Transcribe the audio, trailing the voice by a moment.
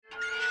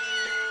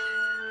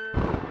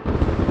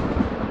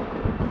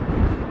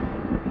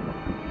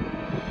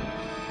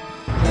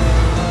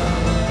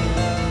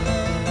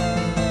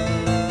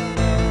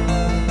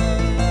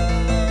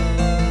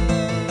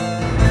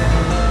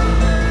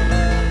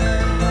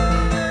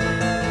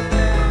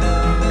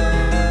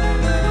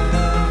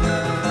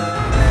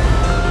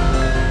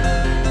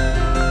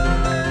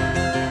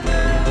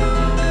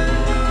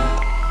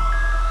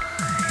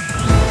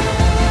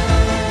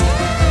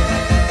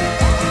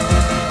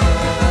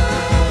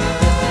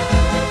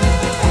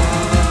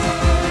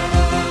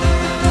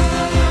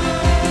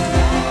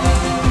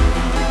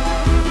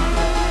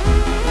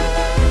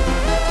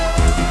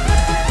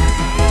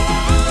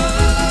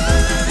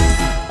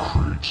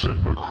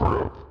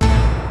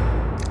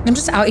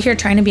out here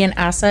trying to be an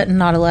asset and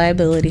not a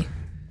liability.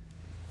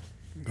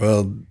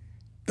 Well,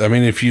 I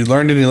mean, if you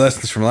learned any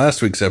lessons from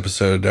last week's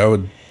episode, I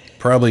would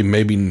probably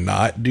maybe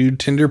not do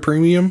Tinder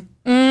Premium.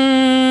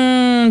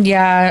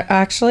 Yeah,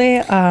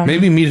 actually.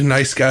 Maybe meet a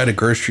nice guy at a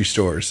grocery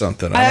store or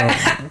something.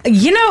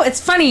 You know, it's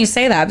funny you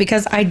say that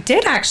because I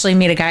did actually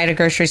meet a guy at a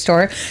grocery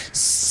store.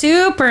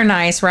 Super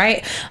nice,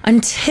 right?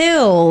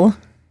 Until,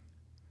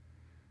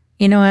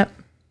 you know what?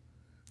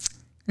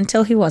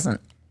 Until he wasn't.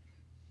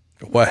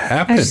 What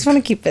happened? I just want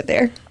to keep it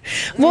there.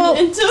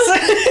 Well, you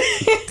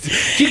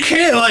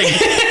can't like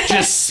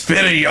just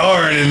spit a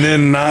yard and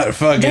then not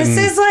fucking. This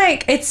is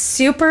like, it's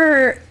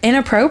super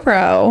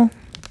inappropriate.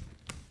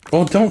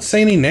 Well, don't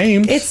say any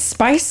names. It's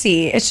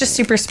spicy. It's just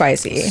super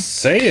spicy.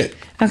 Say it.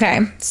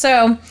 Okay.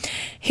 So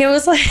he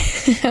was like,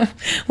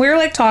 we were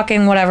like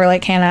talking, whatever,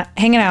 like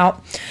hanging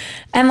out.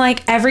 And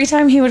like every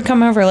time he would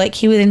come over, like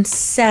he would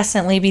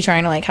incessantly be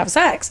trying to like have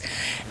sex.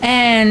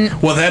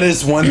 And well, that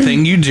is one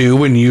thing you do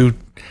when you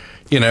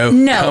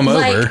come over.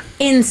 Like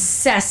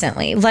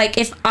incessantly. Like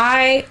if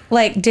I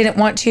like didn't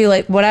want to,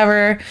 like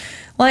whatever.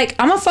 Like,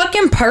 I'm a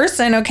fucking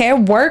person, okay? I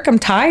work, I'm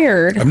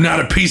tired. I'm not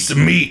a piece of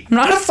meat. I'm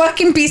not a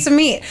fucking piece of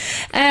meat.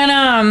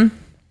 And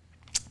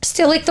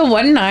still, like, the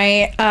one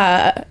night,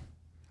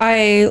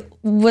 I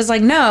was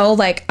like, no,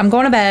 like, I'm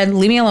going to bed,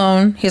 leave me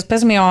alone. He was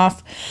pissing me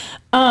off.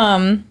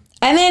 And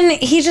then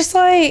he just,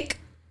 like,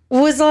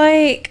 was,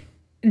 like,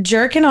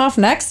 jerking off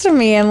next to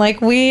me. And,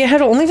 like, we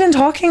had only been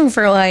talking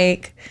for,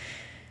 like,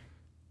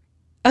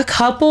 a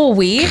couple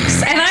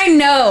weeks. And I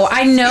know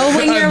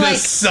when you're like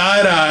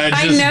side eye.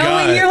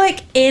 When you're like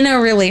in a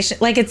relation,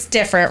 like it's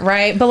different,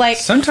 right? But like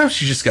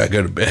sometimes you just gotta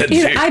go to bed.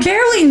 Dude, I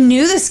barely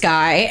knew this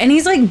guy, and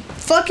he's like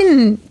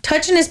fucking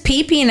touching his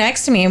pee-pee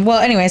next to me. Well,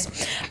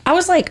 anyways, I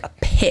was like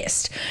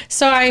pissed,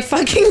 so I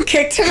fucking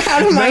kicked him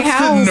out of my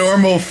house. That's the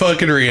normal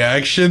fucking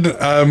reaction.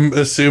 I'm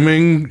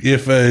assuming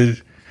if a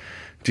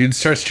dude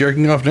starts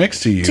jerking off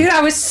next to you. Dude,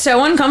 I was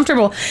so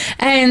uncomfortable,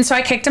 and so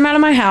I kicked him out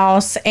of my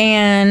house,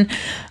 and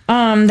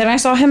then I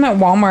saw him at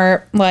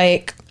Walmart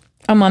like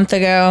a month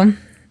ago,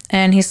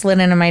 and he slid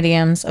into my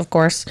DMs, of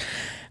course.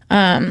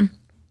 Yeah.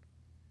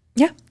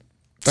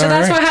 So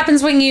that's what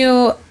happens when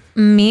you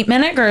meet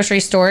men at grocery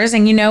stores,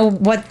 and you know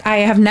what? I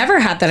have never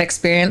had that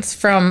experience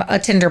from a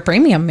Tinder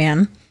Premium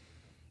man.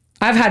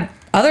 I've had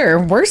other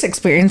worse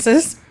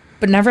experiences,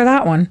 but never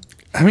that one.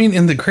 I mean,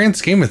 in the grand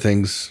scheme of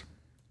things,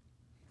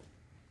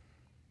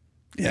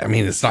 yeah, I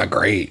mean, it's not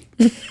great.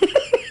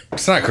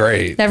 It's not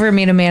great. Never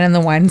meet a man in the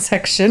wine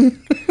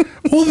section.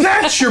 Well,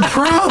 that's your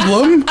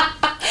problem.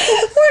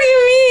 What do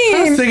you mean?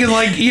 I was thinking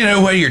like,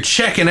 when you're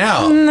checking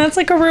out. That's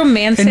like a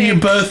romantic. And you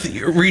both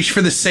reach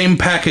for the same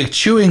pack of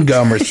chewing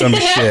gum or some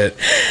shit.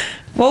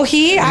 Well,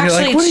 he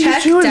actually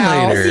checked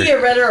out. Is he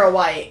a red or a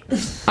white?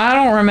 I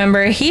don't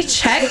remember. He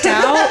checked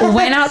out,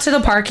 went out to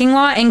the parking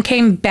lot, and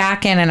came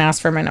back in and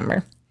asked for my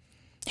number.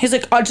 He's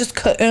like, I just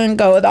couldn't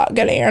go without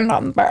getting your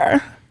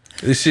number.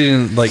 At least he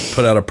didn't like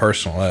put out a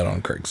personal ad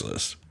on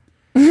Craigslist.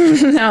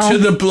 No. To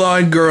the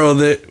blind girl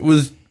that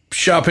was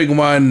shopping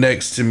wine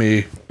next to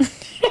me.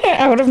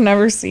 I would have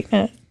never seen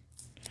it.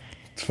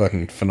 It's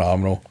fucking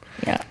phenomenal.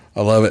 Yeah.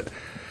 I love it.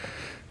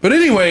 But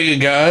anyway,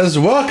 guys,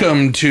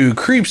 welcome to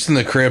Creeps in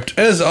the Crypt.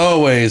 As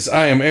always,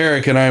 I am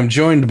Eric, and I am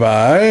joined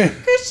by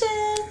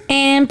Christian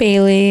and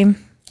Bailey.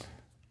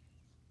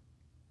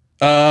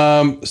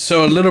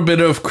 So a little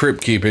bit of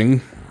crypt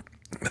keeping.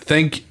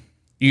 Thank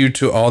you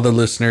to all the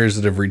listeners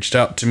that have reached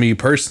out to me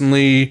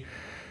personally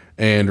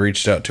and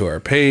reached out to our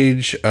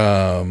page.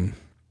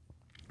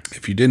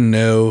 If you didn't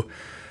know,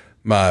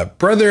 my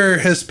brother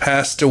has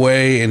passed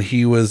away, and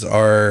he was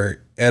our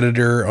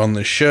editor on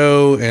the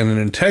show and an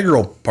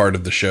integral part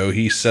of the show.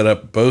 He set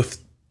up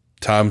both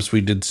times we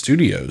did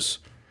studios.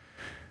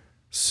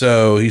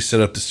 So he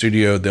set up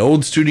the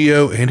old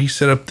studio, and he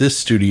set up this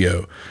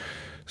studio.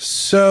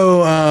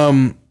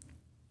 So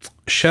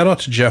shout out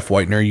to Jeff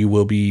Whitener. You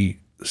will be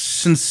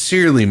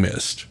sincerely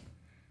missed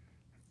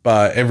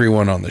by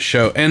everyone on the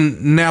show.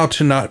 And now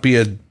to not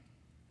be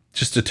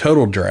just a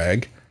total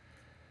drag.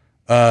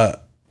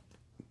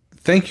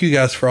 Thank you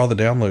guys for all the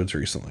downloads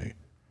recently.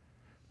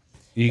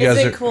 You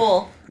guys are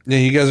cool. Yeah,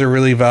 you guys are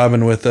really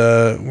vibing with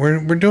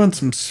we're doing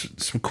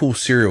some cool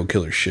serial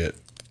killer shit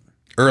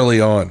early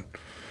on.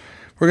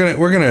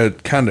 We're gonna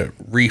kind of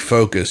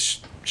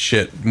refocus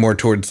shit more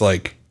towards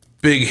like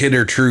big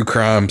hitter true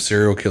crime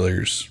serial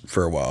killers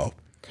for a while.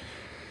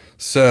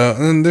 So,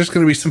 and there's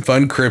going to be some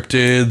fun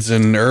cryptids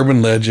and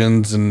urban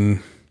legends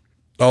and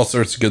all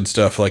sorts of good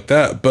stuff like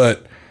that.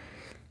 But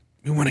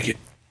we want to get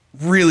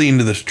really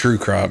into this true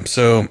crime.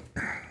 So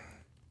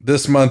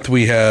this month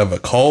we have a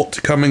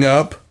cult coming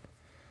up.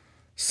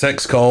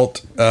 Sex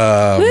cult.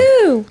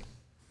 Woo!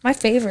 My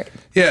favorite.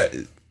 Yeah.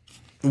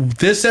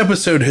 This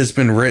episode has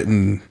been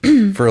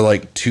written for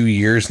like 2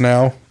 years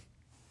now.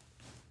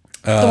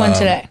 The one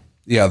today.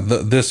 Yeah,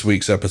 this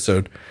week's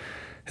episode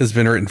has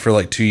been written for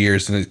like 2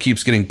 years, and it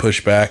keeps getting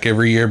pushed back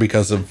every year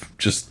because of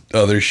just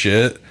other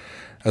shit.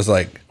 I was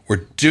like,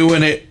 we're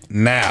doing it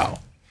now.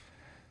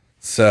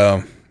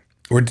 So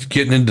we're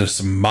getting into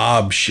some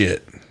mob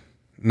shit.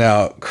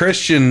 Now,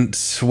 Christian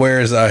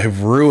swears I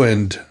have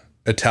ruined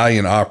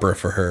Italian opera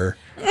for her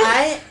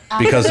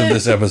because of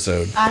this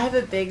episode. I have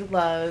a big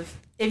love.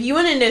 If you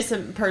want to know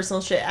some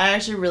personal shit, I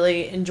actually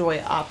really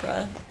enjoy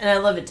opera. And I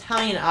love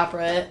Italian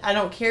opera. I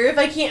don't care if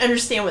I can't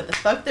understand what the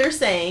fuck they're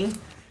saying.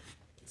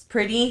 It's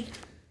pretty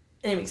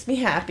and it makes me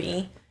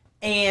happy.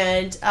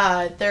 And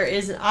there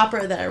is an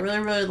opera that I really,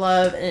 really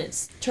love, and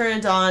it's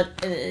Turandot,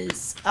 and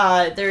it's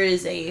there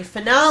is a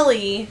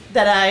finale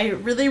that I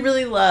really,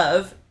 really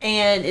love,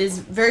 and is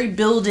very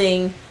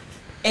building.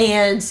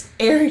 And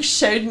Eric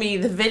showed me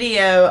the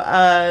video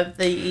of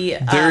the...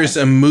 There's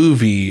a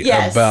movie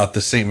about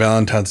the St.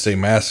 Valentine's Day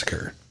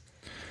Massacre.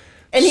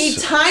 And he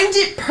timed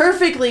it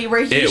perfectly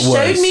where he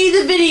showed me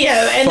the video,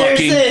 and there's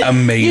the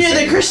amazing. You know,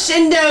 the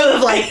crescendo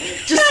of like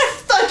just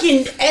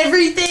fucking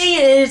everything,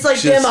 and it's like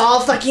them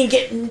all fucking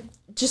getting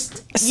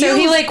just. So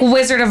he like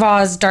Wizard of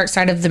Oz, Dark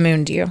Side of the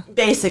Moon to you,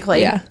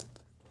 basically. Yeah.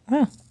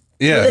 Wow.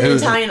 Yeah, with an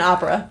Italian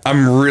opera.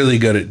 I'm really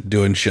good at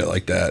doing shit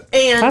like that.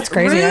 And that's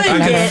crazy. I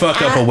can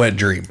fuck up a wet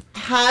dream.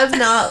 Have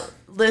not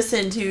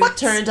listened to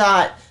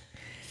Turandot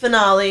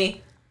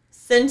finale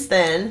since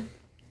then.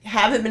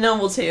 Haven't been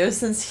able to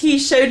since he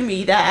showed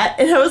me that,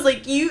 and I was like,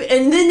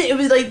 and then it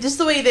was like just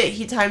the way that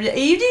he timed it.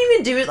 You didn't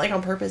even do it like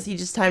on purpose. He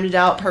just timed it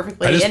out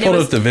perfectly. I just pulled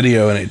up the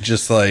video, and it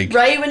just like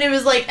right when it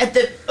was like at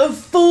the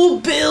full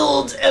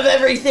build of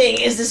everything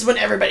is this when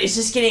everybody's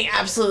just getting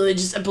absolutely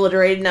just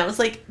obliterated, and I was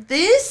like,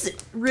 this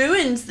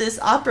ruins this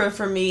opera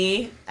for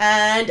me,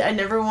 and I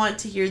never want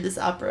to hear this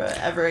opera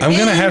ever again. I'm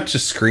gonna have to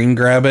screen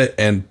grab it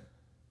and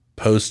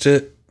post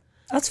it.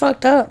 That's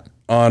fucked up.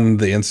 On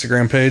the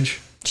Instagram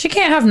page. She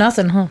can't have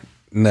nothing, huh?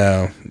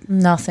 No.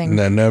 Nothing.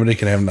 No, nobody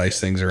can have nice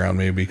things around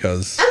me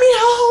because... I mean,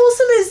 how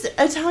wholesome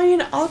is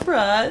Italian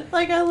opera?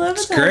 Like, I love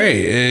it. It's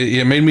great.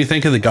 It made me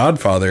think of The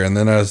Godfather, and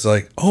then I was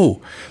like,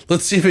 oh,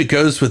 let's see if it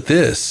goes with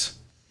this.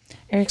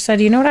 Eric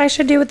said, you know what I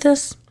should do with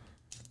this?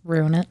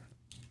 Ruin it.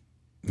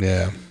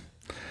 Yeah.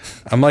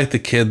 I'm like the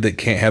kid that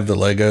can't have the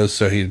Legos,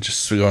 so he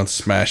just go and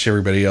smash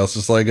everybody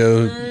else's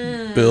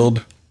Lego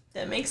build.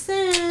 That makes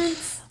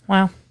sense.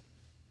 Wow.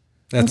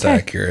 That's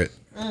accurate.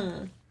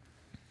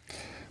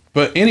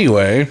 But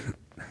anyway,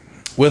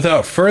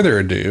 without further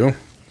ado...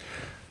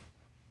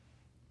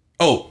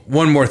 Oh,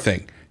 one more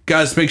thing.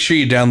 Guys, make sure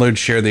you download,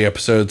 share the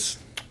episodes.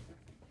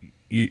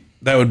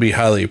 That would be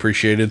highly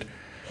appreciated.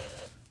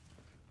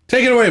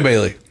 Take it away,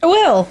 Bailey. I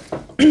will.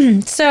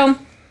 So,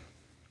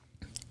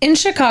 in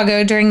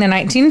Chicago during the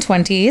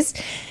 1920s,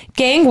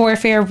 gang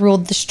warfare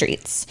ruled the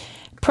streets.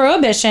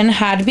 Prohibition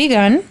had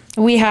begun.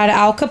 We had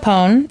Al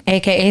Capone,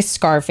 a.k.a.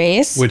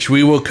 Scarface. Which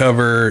we will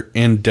cover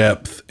in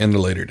depth in a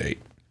later date.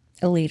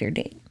 A later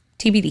date.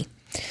 TBD.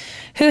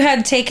 Who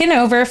had taken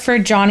over for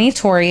Johnny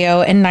Torrio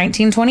in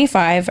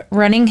 1925,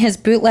 running his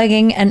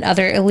bootlegging and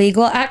other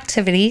illegal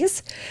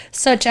activities,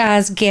 such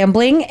as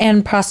gambling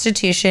and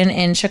prostitution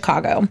in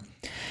Chicago.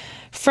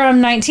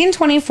 From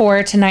 1924 to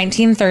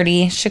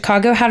 1930,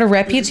 Chicago had a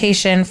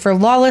reputation for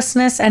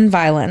lawlessness and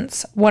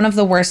violence, one of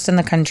the worst in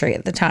the country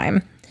at the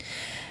time.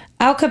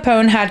 Al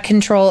Capone had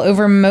control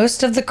over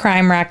most of the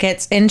crime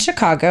rackets in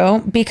Chicago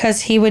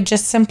because he would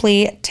just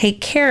simply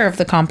take care of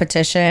the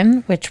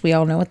competition, which we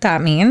all know what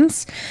that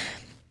means.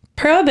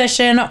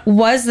 Prohibition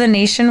was the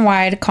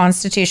nationwide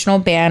constitutional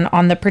ban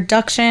on the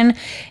production,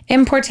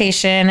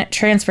 importation,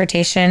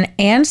 transportation,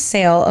 and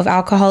sale of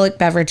alcoholic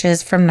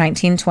beverages from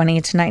 1920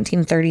 to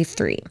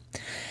 1933.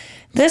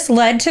 This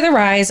led to the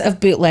rise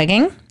of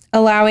bootlegging,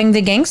 allowing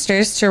the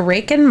gangsters to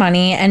rake in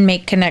money and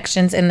make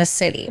connections in the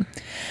city.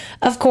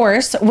 Of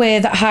course,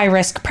 with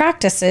high-risk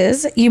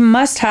practices, you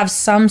must have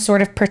some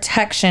sort of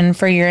protection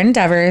for your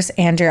endeavors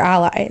and your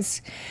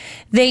allies.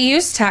 They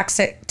used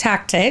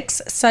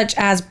tactics such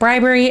as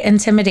bribery,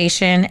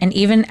 intimidation, and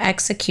even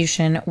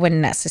execution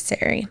when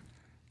necessary.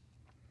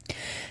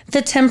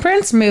 The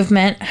temperance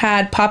movement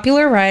had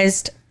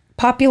popularized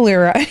the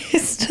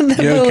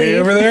belief. Okay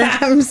over there?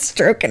 I'm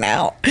stroking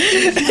out.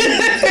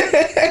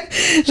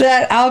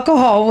 That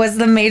alcohol was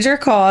the major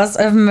cause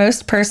of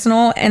most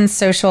personal and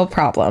social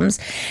problems,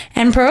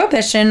 and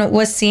prohibition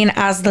was seen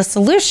as the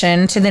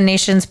solution to the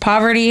nation's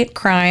poverty,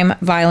 crime,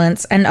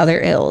 violence, and other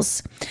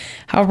ills.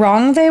 How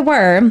wrong they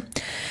were.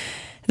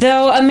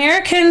 Though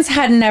Americans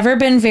had never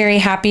been very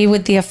happy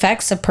with the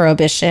effects of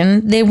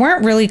prohibition, they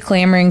weren't really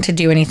clamoring to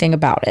do anything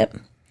about it.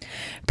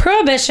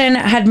 Prohibition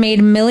had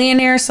made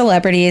millionaire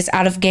celebrities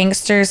out of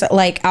gangsters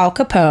like Al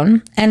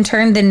Capone and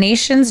turned the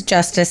nation's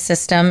justice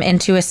system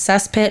into a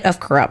cesspit of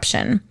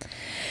corruption.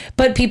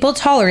 But people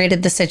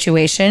tolerated the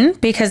situation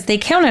because they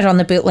counted on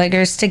the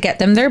bootleggers to get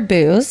them their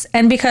booze,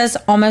 and because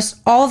almost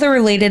all the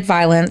related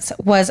violence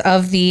was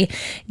of the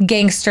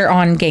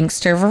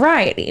gangster-on-gangster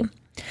variety.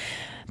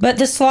 But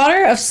the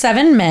slaughter of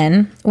 7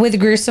 men, with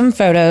gruesome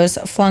photos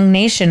flung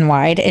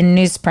nationwide in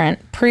newsprint,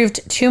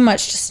 proved too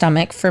much to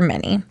stomach for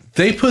many.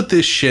 They put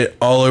this shit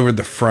all over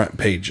the front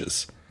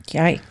pages.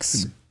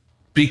 Yikes.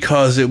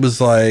 Because it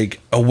was like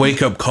a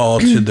wake-up call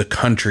to the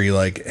country.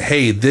 Like,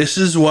 hey, this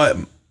is what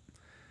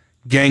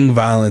gang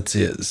violence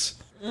is.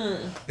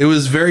 It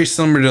was very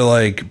similar to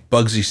like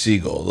Bugsy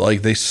Siegel.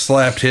 Like they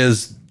slapped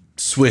his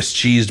Swiss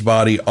cheesed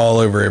body all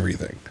over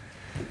everything.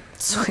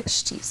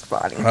 Swiss cheese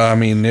body. I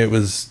mean, it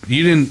was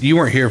you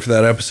weren't here for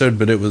that episode,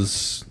 but it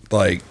was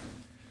like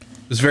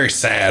it was very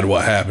sad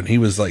what happened. He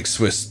was like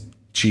Swiss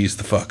cheese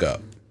the fuck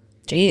up.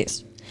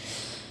 Jeez.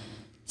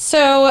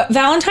 So,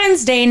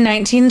 Valentine's Day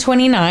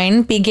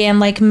 1929 began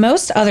like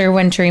most other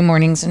wintry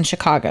mornings in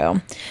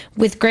Chicago,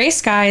 with gray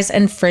skies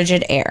and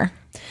frigid air.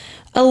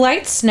 A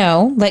light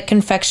snow, like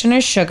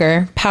confectioner's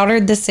sugar,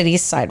 powdered the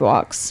city's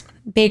sidewalks.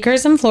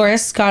 Bakers and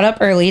florists got up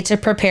early to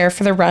prepare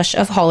for the rush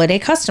of holiday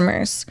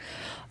customers.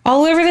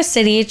 All over the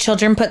city,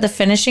 children put the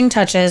finishing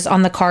touches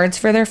on the cards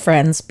for their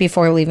friends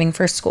before leaving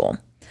for school.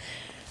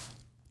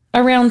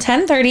 Around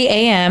 10:30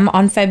 a.m.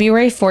 on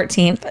February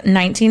 14th,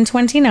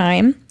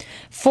 1929,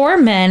 4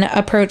 men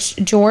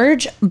approached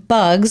George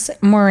Bugs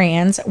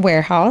Moran's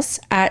warehouse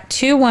at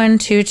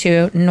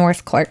 2122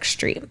 North Clark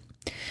Street.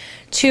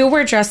 2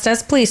 were dressed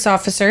as police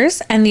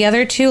officers, and the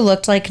other 2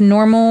 looked like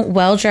normal,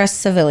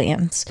 well-dressed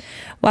civilians,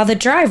 while the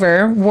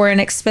driver wore an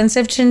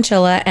expensive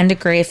chinchilla and a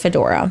gray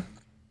fedora.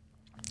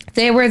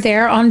 They were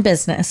there on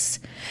business.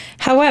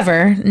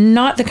 However,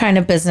 not the kind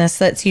of business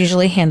that's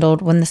usually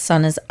handled when the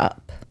sun is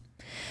up.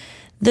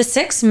 The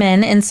 6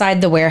 men inside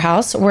the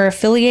warehouse were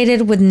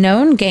affiliated with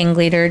known gang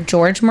leader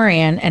George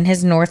Moran and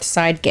his North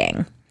Side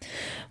gang.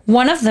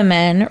 One of the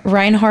men,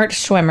 Reinhard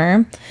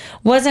Schwimmer,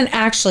 wasn't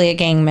actually a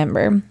gang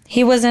member.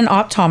 He was an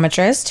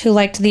optometrist who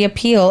liked the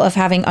appeal of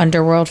having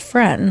underworld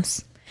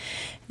friends.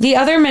 The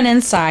other men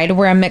inside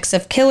were a mix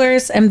of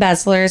killers,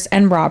 embezzlers,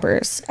 and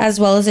robbers, as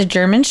well as a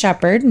German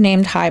shepherd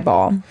named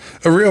Highball.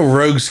 A real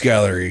rogues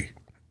gallery,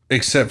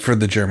 except for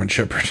the German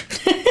shepherd.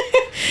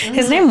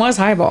 His name was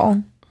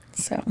Highball,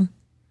 so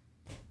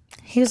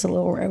he was a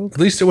little rogue. At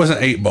least it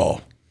wasn't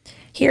 8-Ball.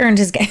 He earned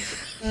his gang.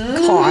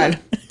 God.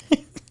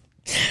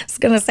 I was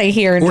going to say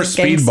he earned his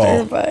gangster,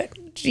 Speedball. but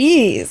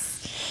jeez.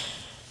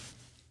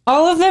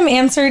 All of them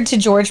answered to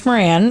George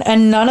Moran,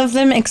 and none of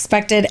them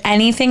expected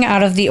anything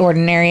out of the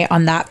ordinary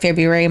on that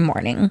February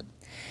morning.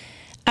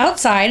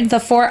 Outside, the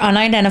 4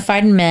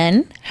 unidentified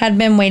men had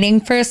been waiting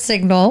for a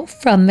signal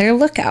from their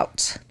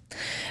lookout.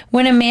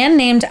 When a man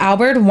named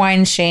Albert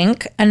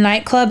Weinshank, a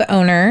nightclub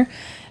owner,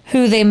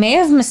 who they may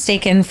have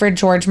mistaken for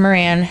George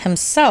Moran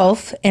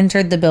himself,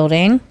 entered the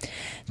building,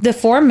 the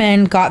 4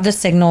 men got the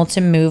signal to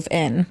move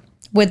in.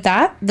 With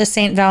that, the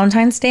St.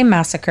 Valentine's Day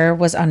Massacre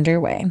was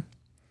underway.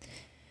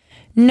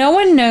 No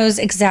one knows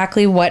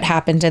exactly what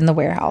happened in the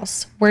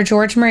warehouse. Were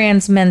George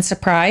Moran's men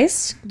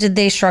surprised? Did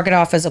they shrug it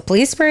off as a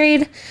police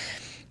parade?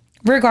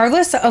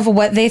 Regardless of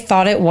what they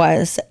thought it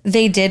was,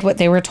 they did what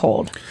they were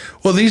told.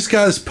 Well, these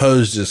guys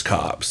posed as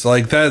cops.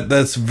 Like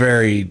that's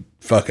very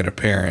fucking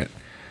apparent.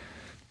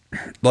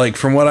 Like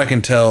from what I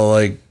can tell,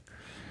 like,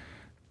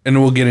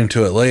 and we'll get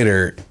into it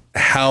later,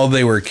 how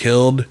they were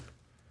killed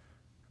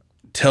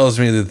tells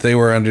me that they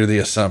were under the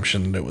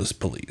assumption that it was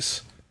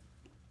police.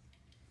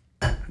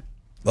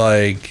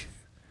 Like,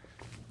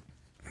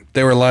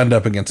 they were lined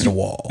up against a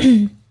wall.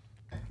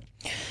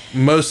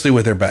 Mostly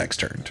with their backs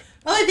turned.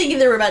 Probably thinking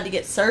they were about to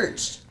get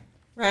searched,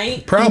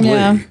 right? Probably.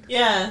 Yeah.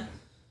 Yeah.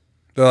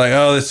 They're like,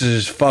 oh, this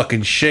is just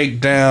fucking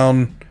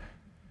shakedown.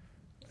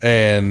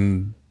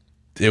 And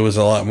it was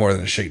a lot more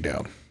than a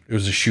shakedown. It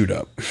was a shoot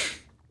up.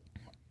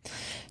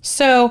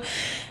 So,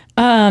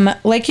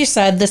 like you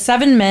said, the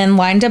 7 men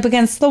lined up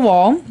against the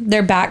wall,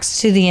 their backs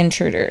to the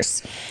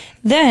intruders.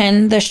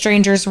 Then the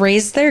strangers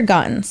raised their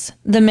guns.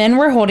 The men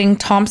were holding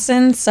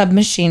Thompson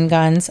submachine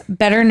guns,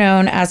 better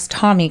known as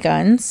Tommy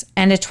guns,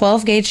 and a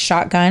 12-gauge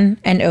shotgun,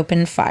 and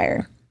opened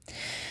fire.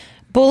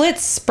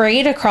 Bullets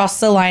sprayed across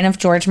the line of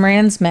George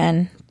Moran's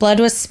men. Blood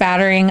was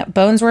spattering,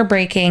 bones were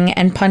breaking,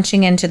 and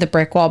punching into the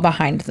brick wall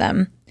behind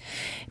them.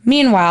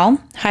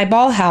 Meanwhile,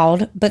 Highball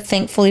howled, but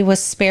thankfully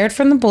was spared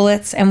from the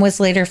bullets and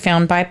was later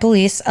found by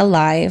police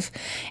alive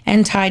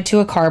and tied to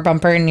a car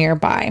bumper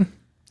nearby.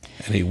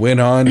 And he went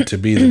on to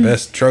be the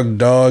best drug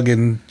dog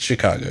in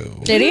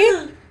Chicago. Did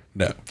he?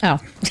 No. Oh.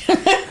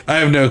 I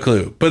have no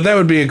clue. But that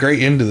would be a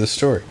great end to the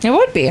story. It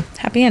would be.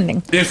 Happy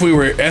ending. If we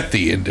were at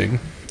the ending.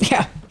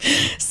 Yeah.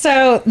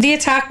 So the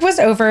attack was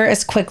over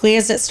as quickly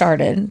as it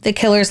started. The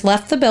killers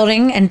left the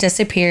building and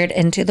disappeared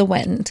into the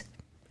wind.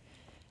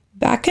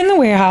 Back in the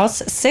warehouse,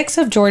 6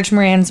 of George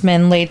Moran's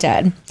men lay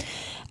dead.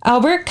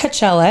 Albert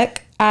Kachelek,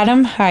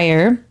 Adam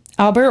Heyer,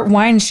 Albert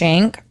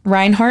Weinshank,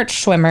 Reinhard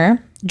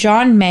Schwimmer,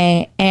 John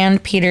May,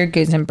 and Peter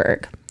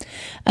Gusenberg.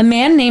 A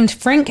man named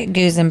Frank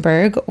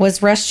Gusenberg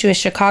was rushed to a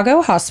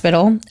Chicago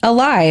hospital,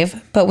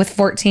 alive, but with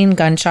 14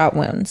 gunshot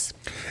wounds.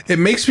 It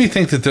makes me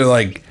think that they're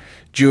like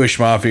Jewish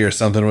mafia or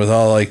something with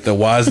all like the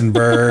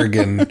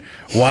Weisenberg and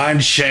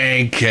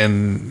Weinshank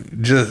and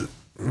just...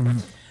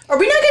 Are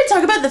we not going to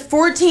talk about the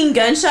 14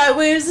 gunshot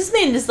wounds? This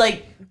man is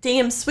like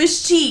damn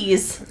Swiss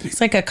cheese.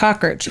 It's like a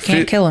cockroach. You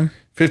can't kill him.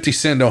 50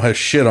 Cent don't have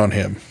shit on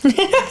him.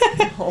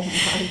 Oh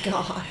my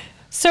God.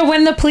 So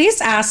when the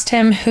police asked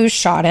him who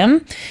shot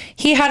him,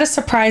 he had a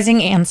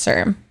surprising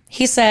answer.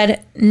 He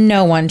said,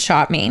 "No one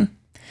shot me."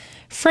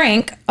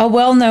 Frank, a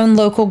well-known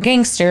local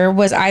gangster,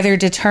 was either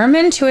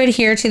determined to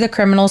adhere to the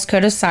criminal's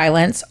code of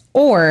silence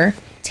or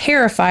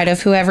terrified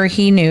of whoever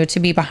he knew to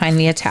be behind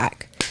the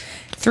attack.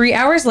 3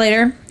 hours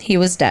later, he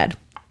was dead.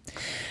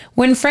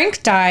 When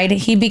Frank died,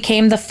 he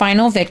became the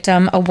final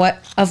victim of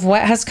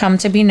what has come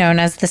to be known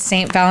as the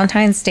St.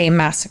 Valentine's Day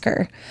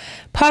Massacre,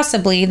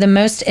 possibly the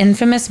most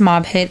infamous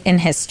mob hit in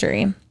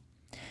history.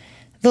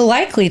 The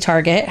likely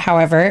target,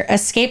 however,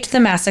 escaped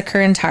the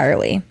massacre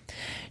entirely.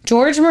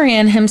 George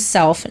Moran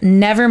himself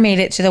never made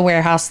it to the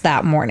warehouse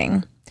that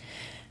morning.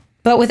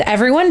 But with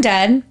everyone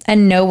dead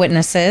and no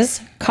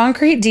witnesses,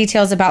 concrete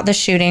details about the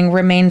shooting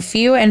remain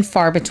few and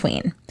far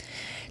between.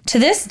 To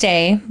this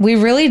day, we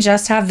really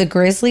just have the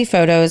grisly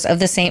photos of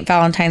the St.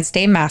 Valentine's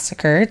Day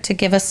Massacre to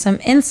give us some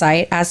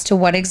insight as to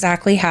what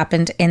exactly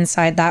happened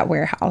inside that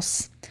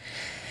warehouse.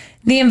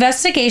 The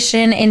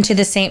investigation into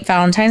the St.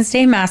 Valentine's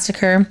Day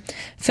Massacre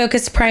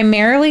focused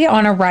primarily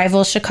on a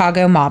rival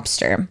Chicago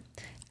mobster,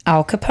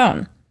 Al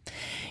Capone.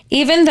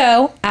 Even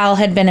though Al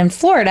had been in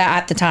Florida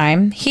at the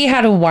time, he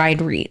had a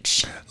wide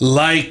reach.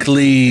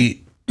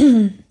 Likely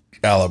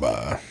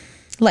alibi.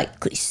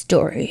 Likely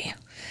story.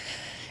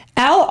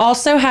 Al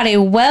also had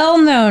a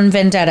well-known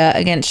vendetta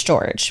against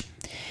George.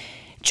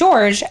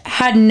 George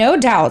had no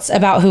doubts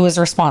about who was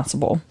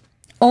responsible.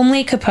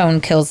 Only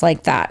Capone kills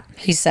like that,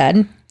 he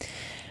said.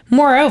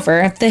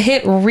 Moreover, the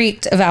hit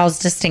reeked of Al's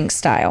distinct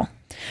style,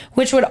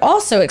 which would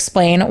also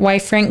explain why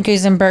Frank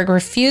Gusenberg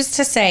refused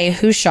to say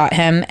who shot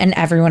him and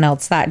everyone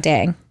else that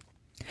day.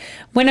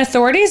 When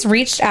authorities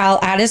reached Al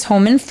at his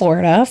home in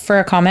Florida for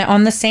a comment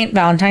on the St.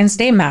 Valentine's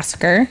Day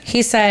Massacre,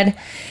 he said,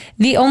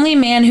 "The only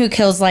man who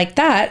kills like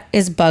that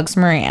is Bugs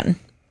Moran."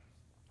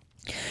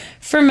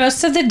 For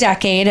most of the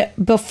decade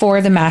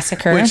before the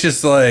massacre... Which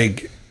is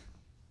like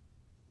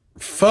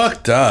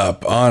fucked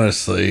up,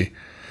 honestly.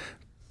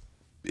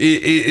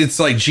 It's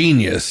like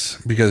genius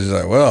because he's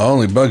like, well,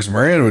 only Bugs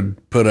Moran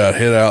would put a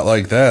hit out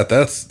like that.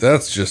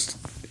 That's just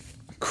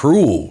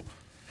cruel.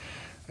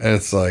 And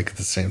it's like, at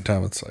the same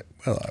time, it's like,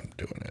 well, I'm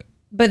doing it.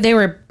 But they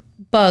were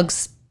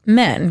Bugs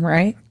men,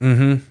 right?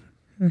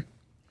 Mm-hmm.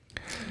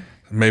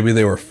 Maybe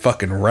they were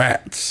fucking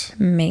rats.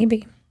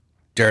 Maybe.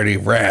 Dirty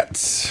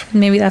rats.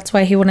 Maybe that's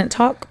why he wouldn't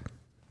talk.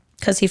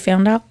 Because he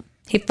found out.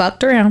 He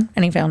fucked around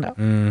and he found out.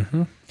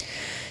 Mm-hmm.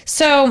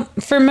 So,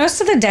 for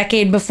most of the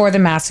decade before the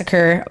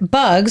massacre,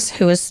 Bugs,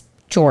 who was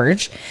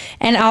George,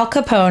 and Al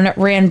Capone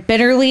ran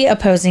bitterly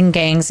opposing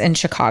gangs in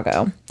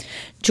Chicago.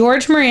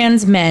 George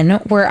Moran's men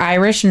were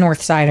Irish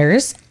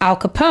Northsiders. Al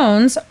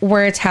Capone's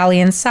were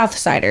Italian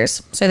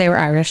Southsiders. So they were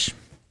Irish,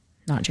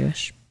 not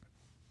Jewish.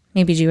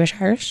 Maybe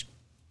Jewish-Irish?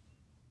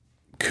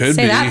 Could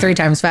Say be. that 3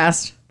 times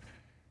fast.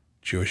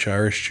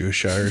 Jewish-Irish,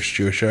 Jewish-Irish,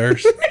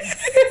 Jewish-Irish.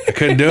 I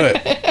couldn't do it.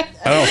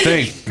 I don't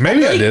think.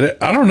 Maybe I did it.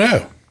 I don't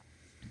know.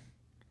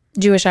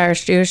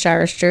 Jewish-Irish,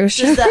 Jewish-Irish, Jewish.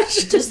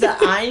 Does the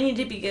I need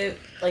to be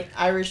like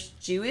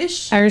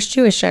Irish-Jewish?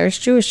 Irish-Jewish,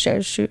 Irish-Jewish,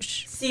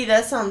 Irish-Jewish. See,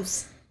 that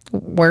sounds...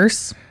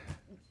 worse.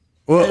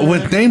 Well,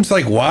 with names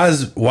like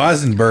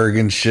Weisenberg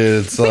and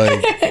shit, it's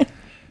like...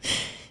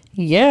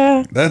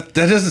 Yeah. That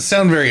doesn't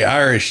sound very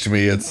Irish to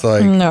me. It's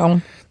like... No.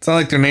 It's not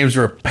like their names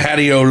were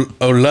Patty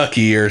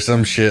O'Lucky or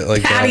some shit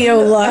like Patty that.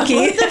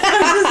 O'Lucky.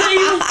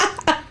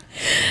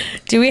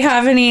 Do we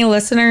have any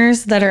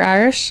listeners that are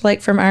Irish,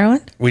 like from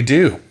Ireland? We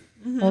do.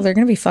 Well, they're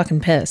going to be fucking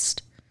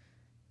pissed.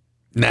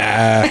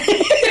 Nah.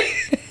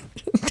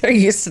 They're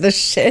used to this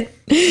shit.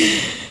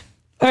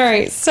 All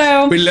right,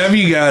 so... We love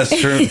you guys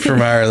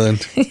from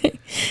Ireland.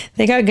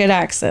 They got good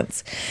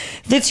accents.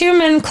 The two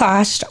men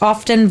clashed,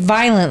 often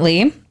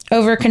violently,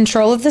 over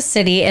control of the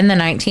city in the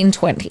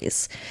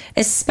 1920s,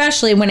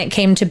 especially when it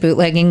came to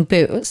bootlegging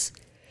booze.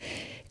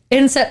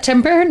 In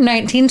September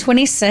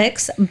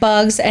 1926,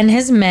 Bugs and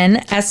his men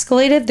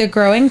escalated the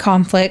growing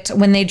conflict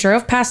when they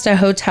drove past a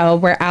hotel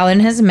where Al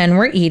and his men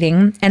were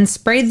eating and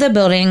sprayed the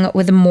building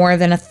with more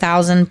than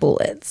 1,000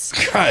 bullets.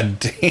 God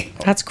damn.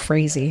 That's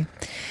crazy.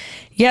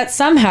 Yet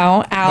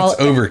somehow Al...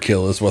 That's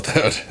overkill is what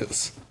that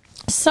is.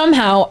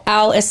 Somehow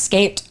Al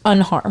escaped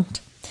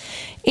unharmed.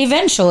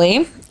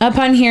 Eventually,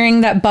 upon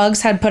hearing that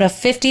Bugs had put a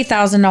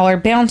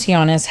 $50,000 bounty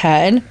on his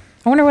head...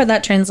 I wonder what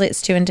that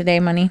translates to in today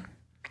money.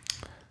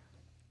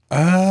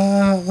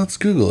 Let's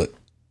Google it.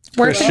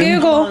 Worth the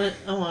Google.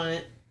 I want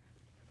it.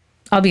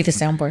 I'll be the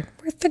soundboard.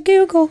 Worth the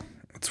Google.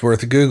 It's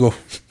worth a Google.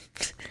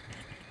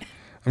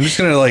 I'm just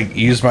gonna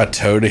use my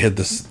toe to hit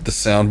the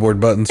soundboard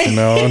buttons from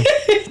now on.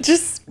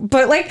 Just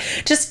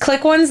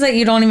click ones that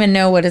you don't even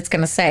know what it's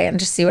gonna say and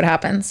just see what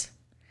happens.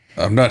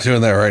 I'm not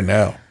doing that right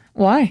now.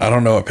 Why? I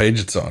don't know what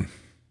page it's on.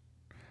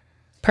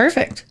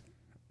 Perfect.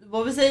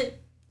 What was it?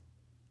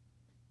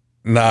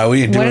 Nah,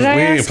 we ain't playing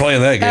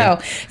that game. Oh,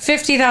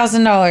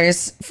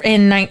 $50,000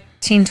 in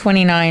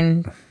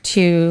 1929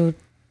 to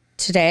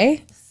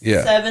today.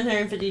 Yeah.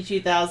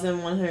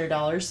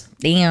 $752,100.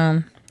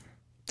 Damn,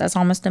 that's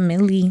almost $1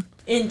 million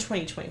in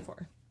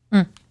 2024.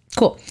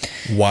 Cool.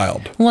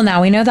 Wild. Well,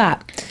 now we know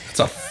that.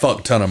 That's a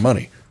fuck ton of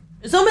money.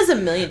 It's almost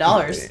 $1 million.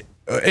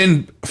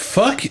 And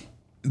fuck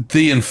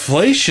The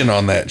inflation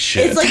on that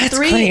shit. It's like That's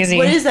crazy.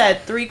 What is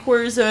that?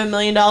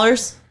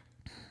 $750,000?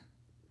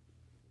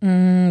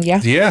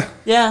 Yeah. Yeah.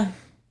 Yeah.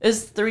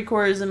 It's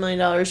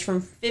 $750,000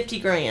 from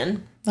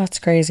 $50,000. That's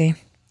crazy.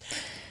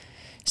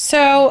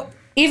 So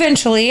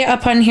eventually,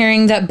 upon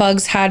hearing that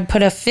Bugs had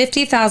put a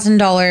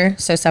 $50,000,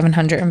 so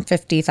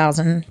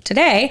 $750,000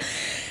 today,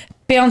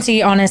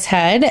 bounty on his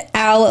head,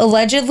 Al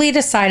allegedly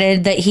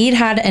decided that he'd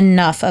had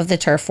enough of the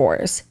turf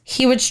wars.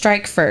 He would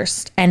strike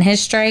first, and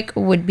his strike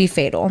would be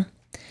fatal.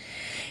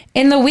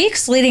 In the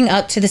weeks leading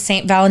up to the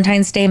St.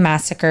 Valentine's Day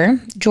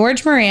Massacre,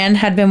 George Moran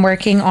had been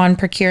working on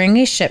procuring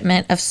a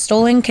shipment of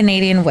stolen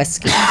Canadian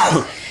whiskey,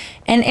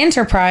 an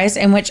enterprise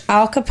in which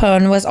Al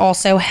Capone was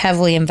also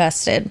heavily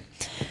invested.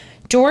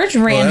 George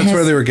ran Well, that's his...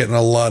 where they were getting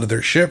a lot of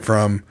their shit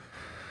from,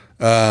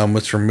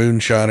 was from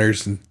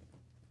moonshiners and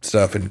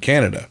stuff in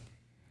Canada.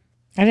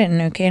 I didn't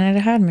know Canada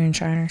had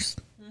moonshiners.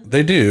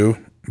 They do,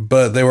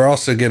 but they were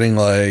also getting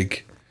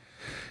like...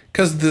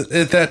 Because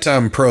at that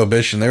time,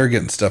 Prohibition, they were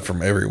getting stuff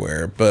from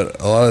everywhere.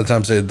 But a lot of the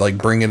times they'd like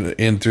bring it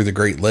in through the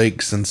Great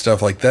Lakes and stuff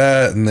like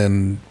that and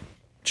then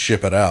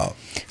ship it out.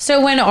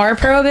 So when our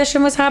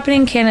Prohibition was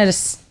happening, Canada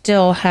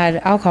still had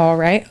alcohol,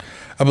 right?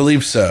 I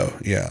believe so,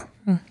 yeah.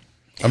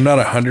 I'm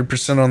not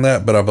 100% on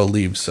that, but I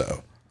believe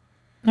so.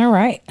 All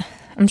right.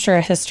 I'm sure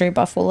a history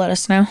buff will let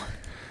us know.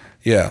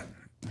 Yeah.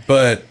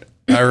 But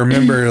I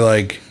remember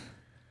like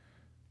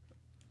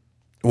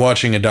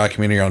watching a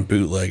documentary on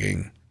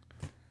bootlegging.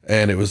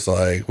 And it was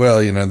like,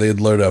 well, you know, they'd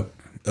load up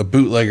a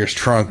bootlegger's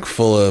trunk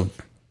full of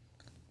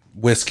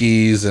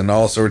whiskeys and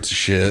all sorts of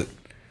shit,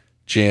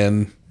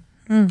 gin,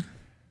 and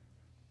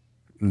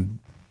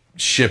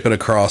ship it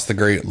across the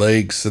Great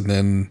Lakes and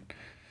then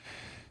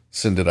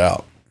send it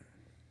out.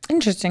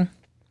 Interesting.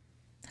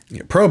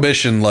 Yeah,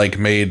 Prohibition like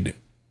made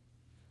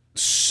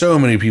so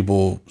many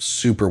people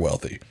super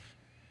wealthy.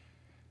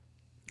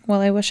 Well,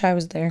 I wish I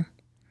was there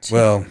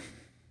Well,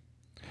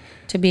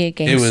 to be a it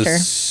gangster.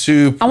 was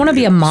super. I wanna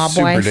be a mob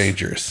super wife.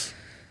 dangerous.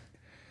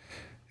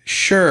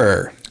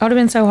 Sure. I would have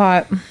been so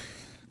hot. All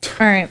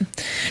right.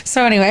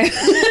 So anyway,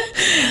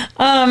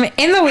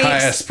 in the weeks, High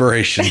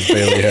aspirations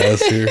Bailey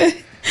has here.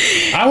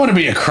 I want to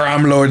be a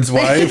crime lord's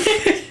wife.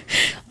 I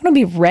want to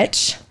be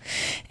rich.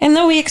 In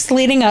the weeks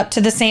leading up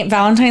to the St.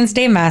 Valentine's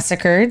Day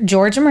Massacre,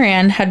 George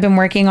Moran had been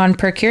working on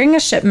procuring a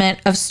shipment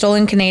of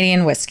stolen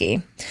Canadian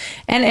whiskey,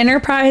 an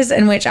enterprise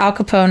in which Al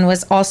Capone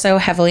was also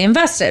heavily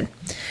invested.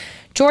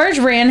 George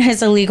ran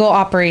his illegal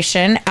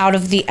operation out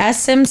of the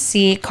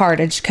SMC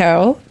Cartage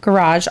Co.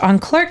 garage on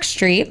Clark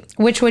Street,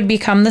 which would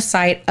become the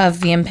site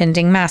of the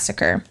impending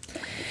massacre.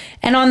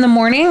 And on the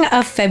morning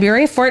of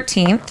February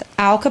 14th,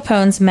 Al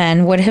Capone's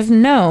men would have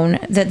known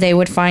that they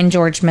would find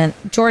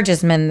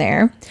George's men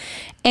there,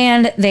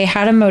 and they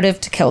had a motive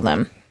to kill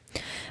them.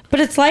 But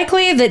it's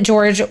likely that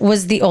George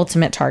was the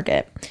ultimate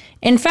target.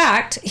 In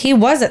fact, he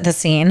was at the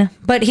scene,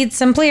 but he'd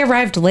simply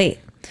arrived late.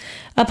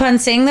 Upon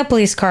seeing the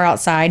police car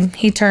outside,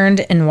 he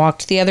turned and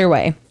walked the other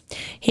way.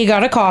 He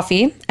got a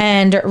coffee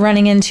and,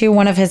 running into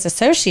one of his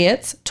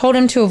associates, told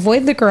him to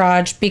avoid the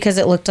garage because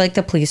it looked like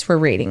the police were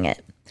raiding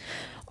it.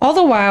 All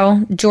the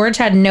while, George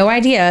had no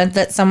idea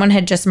that someone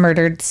had just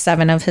murdered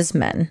 7 of his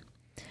men.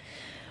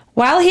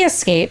 While he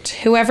escaped,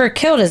 whoever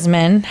killed his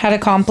men had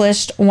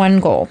accomplished one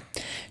goal.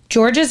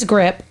 George's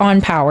grip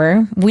on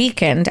power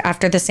weakened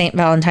after the St.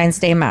 Valentine's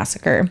Day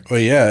Massacre.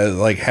 Well, yeah,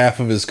 like half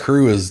of his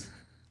crew is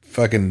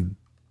fucking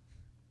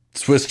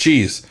Swiss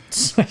cheese.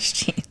 Swiss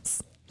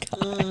cheese.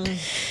 God.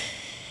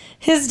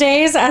 His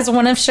days as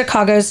one of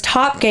Chicago's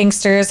top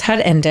gangsters had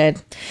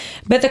ended.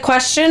 But the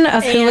question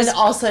of who was...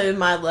 also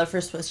my love for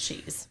Swiss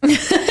cheese.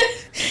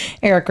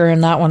 Eric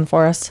ruined that one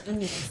for us.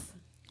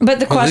 But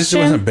the Well, at least it question...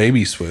 wasn't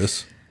baby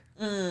Swiss.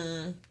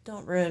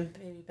 Don't ruin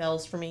Baby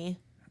Bells for me.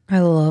 I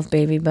love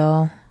Baby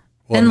Bell.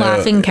 Well, And no,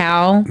 Laughing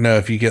Cow. No,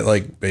 if you get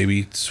like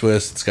baby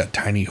Swiss, it's got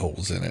tiny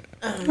holes in it.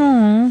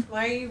 Why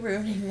are you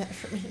ruining that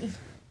for me?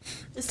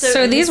 It's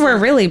So these were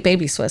really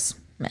baby Swiss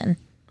men.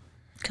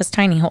 Because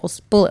tiny holes.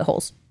 Bullet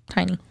holes.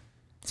 Tiny.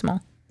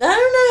 Small. I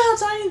don't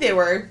know how tiny they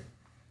were.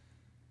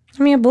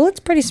 I mean, a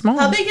bullet's pretty small.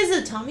 How big is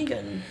a Tommy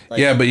gun? Like,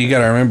 Yeah, but you got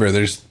to remember,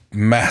 there's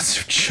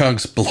massive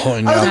chunks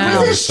blowing out. oh, the there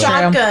other was a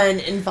side. shotgun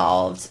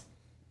involved.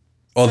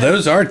 Well,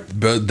 those are,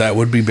 but that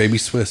would be baby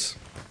Swiss.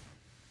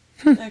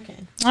 Okay.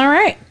 All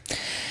right.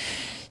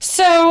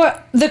 So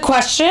the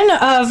question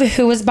of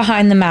who was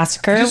behind the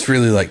massacre. I just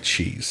really like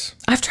cheese.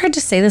 I've tried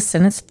to say this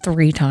sentence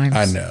 3 times.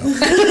 I know.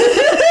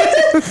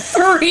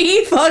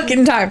 3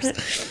 fucking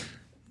times.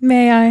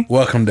 May I?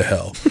 Welcome to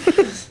hell.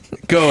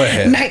 Go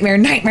ahead. Nightmare,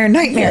 nightmare,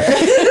 nightmare.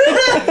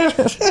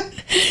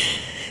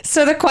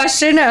 So the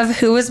question of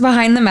who was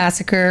behind the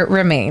massacre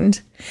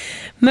remained.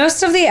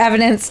 Most of the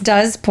evidence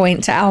does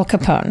point to Al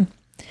Capone.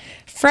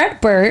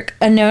 Fred Burke,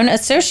 a known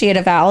associate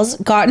of Al's,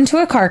 got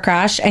into a car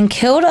crash and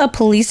killed a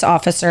police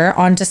officer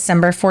on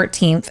December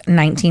 14th,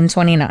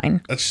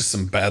 1929. That's just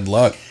some bad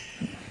luck.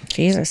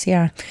 Jesus,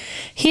 yeah.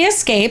 He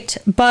escaped,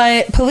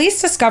 but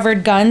police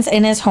discovered guns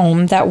in his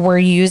home that were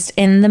used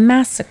in the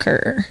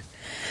massacre.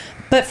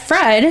 But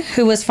Fred,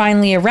 who was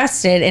finally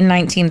arrested in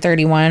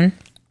 1931,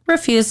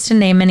 refused to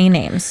name any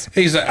names.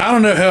 He's like, I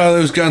don't know how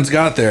those guns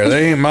got there.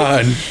 They ain't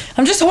mine.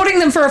 I'm just holding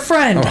them for a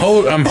friend.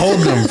 I'm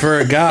holding them for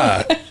a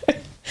guy.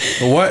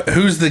 What?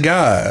 Who's the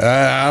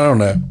guy? I don't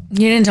know.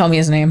 You didn't tell me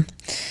his name.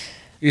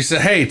 You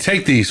said, hey,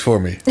 take these for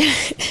me.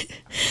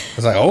 I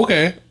was like,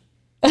 okay.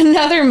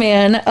 Another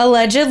man,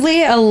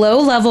 allegedly a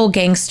low-level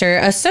gangster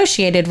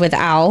associated with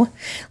Al,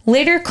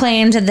 later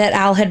claimed that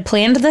Al had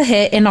planned the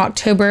hit in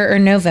October or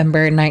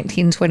November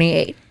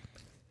 1928.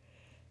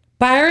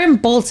 Byron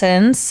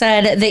Bolton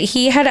said that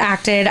he had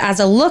acted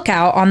as a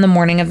lookout on the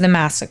morning of the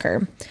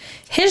massacre.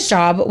 His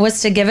job was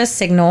to give a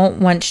signal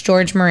once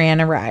George Moran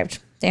arrived.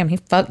 Damn, he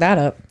fucked that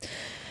up.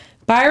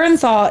 Byron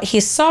thought he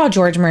saw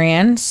George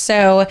Moran,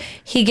 so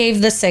he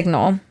gave the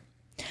signal.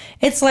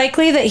 It's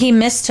likely that he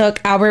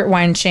mistook Albert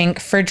Weinschenk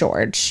for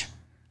George.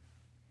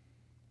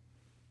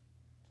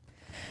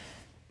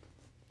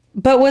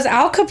 But was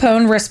Al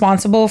Capone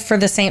responsible for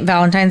the St.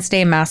 Valentine's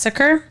Day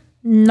massacre?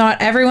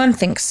 Not everyone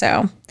thinks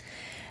so.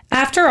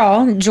 After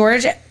all,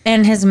 George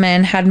and his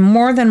men had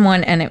more than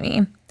one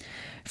enemy.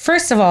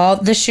 First of all,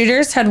 the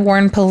shooters had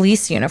worn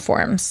police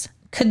uniforms.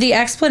 Could the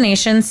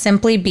explanation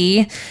simply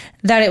be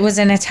that it was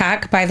an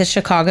attack by the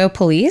Chicago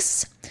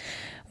police?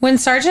 When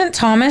Sergeant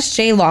Thomas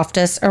J.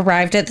 Loftus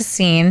arrived at the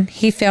scene,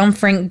 he found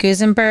Frank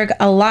Gusenberg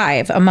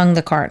alive among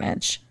the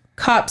carnage.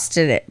 Cops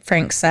did it,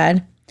 Frank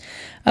said.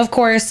 Of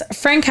course,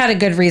 Frank had a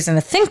good reason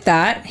to think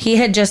that. He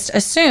had just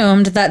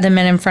assumed that the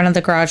men in front of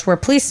the garage were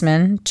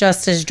policemen,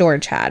 just as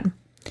George had.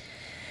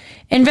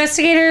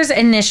 Investigators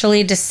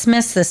initially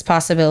dismissed this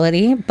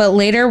possibility, but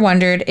later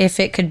wondered if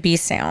it could be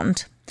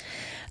sound.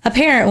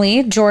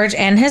 Apparently, George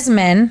and his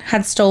men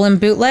had stolen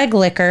bootleg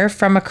liquor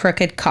from a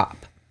crooked cop.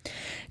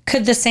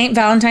 Could the St.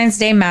 Valentine's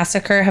Day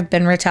massacre have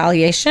been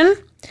retaliation?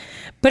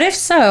 But if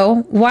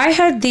so, why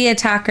had the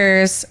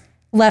attackers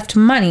left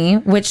money,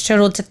 which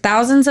totaled to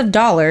thousands of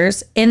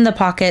dollars, in the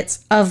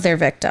pockets of their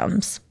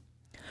victims?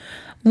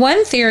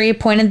 One theory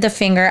pointed the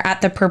finger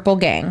at the Purple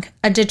Gang,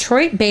 a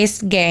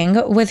Detroit-based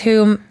gang with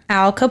whom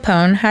Al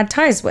Capone had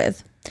ties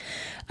with.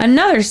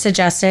 Another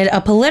suggested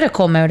a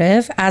political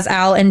motive, as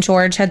Al and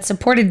George had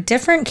supported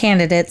different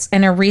candidates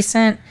in a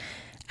recent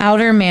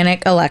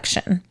aldermanic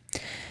election.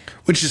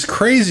 Which is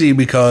crazy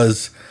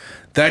because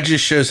that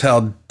just shows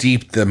how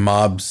deep the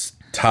mob's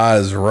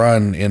ties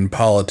run in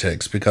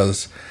politics,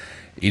 because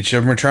each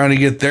of them are trying to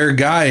get their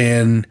guy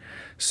in,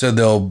 so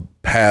they'll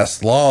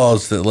pass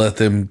laws that let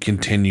them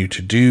continue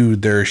to do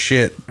their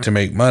shit to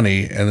make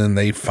money, and then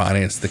they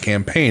finance the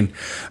campaign.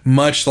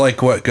 Much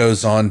like what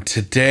goes on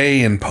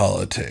today in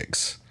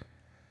politics.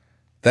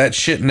 That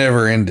shit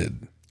never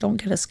ended. Don't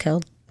get us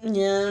killed.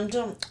 Yeah,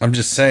 don't. I'm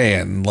just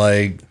saying,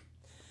 like...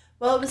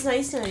 Well, it was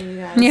nice knowing you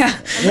guys. Yeah,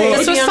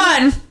 this was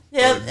fun.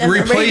 Yeah,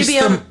 replace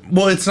them.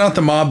 Well, it's not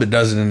the mob that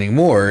does it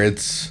anymore.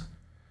 It's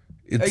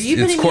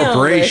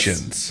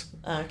corporations.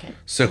 Okay.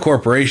 So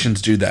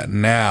corporations do that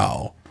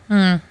now.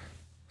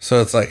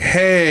 So it's like,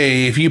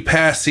 hey, if you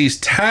pass these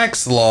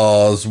tax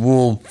laws,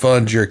 we'll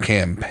fund your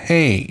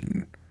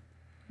campaign.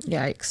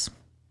 Yikes.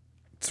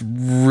 It's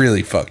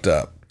really fucked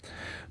up.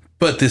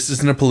 But this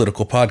isn't a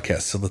political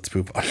podcast, so let's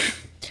move on.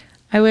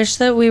 I wish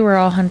that we were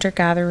all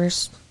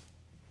hunter-gatherers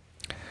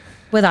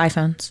with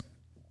iPhones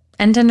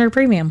and Tinder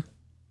Premium.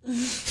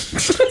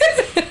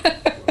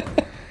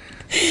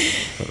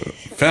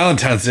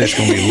 Valentine's Day is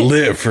going to be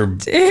lit for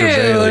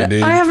Bailey,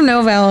 dude. I have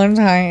no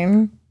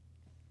Valentine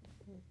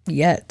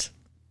yet.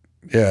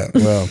 Yeah,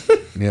 well,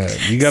 yeah.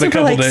 You got a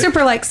couple days.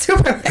 Super like.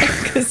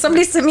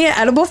 Somebody sent me an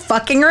edible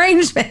fucking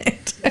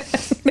arrangement. I'm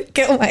gonna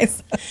kill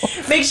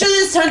myself. Make sure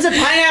there's tons of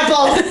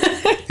pineapple.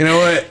 You know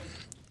what?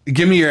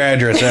 Give me your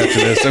address after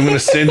this. I'm going to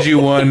send you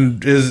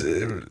one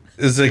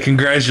as a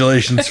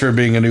congratulations for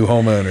being a new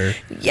homeowner.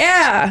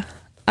 Yeah.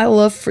 I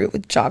love fruit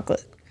with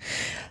chocolate.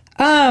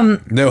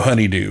 No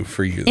honeydew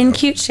for you, though. In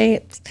cute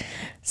shapes.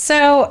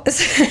 So,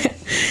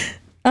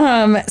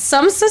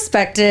 some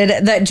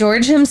suspected that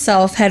George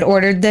himself had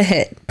ordered the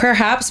hit,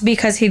 perhaps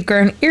because he'd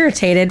grown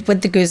irritated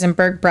with the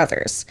Gusenberg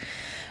brothers.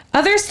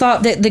 Others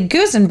thought that the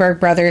Gusenberg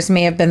brothers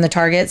may have been the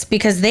targets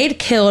because they'd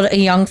killed a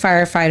young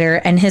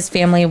firefighter and his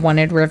family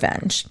wanted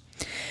revenge.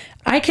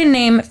 I can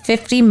name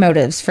 50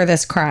 motives for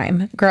this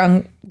crime,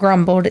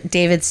 grumbled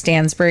David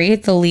Stansbury,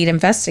 the lead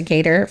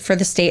investigator for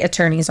the state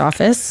attorney's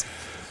office.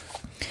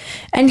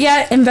 And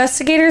yet,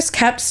 investigators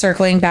kept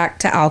circling back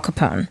to Al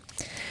Capone.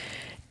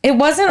 It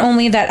wasn't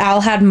only that Al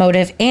had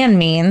motive and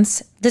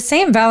means. The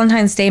St.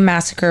 Valentine's Day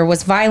massacre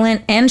was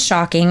violent and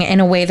shocking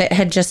in a way that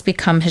had just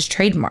become his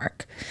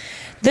trademark.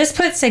 This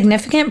put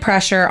significant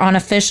pressure on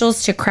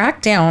officials to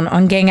crack down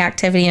on gang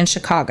activity in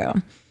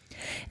Chicago.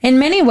 In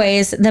many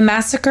ways, the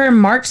massacre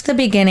marked the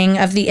beginning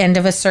of the end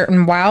of a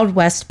certain Wild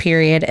West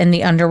period in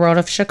the underworld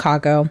of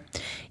Chicago,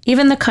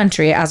 even the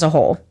country as a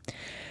whole.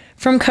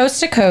 From coast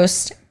to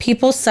coast,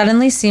 people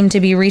suddenly seemed to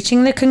be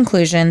reaching the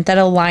conclusion that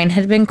a line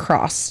had been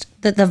crossed,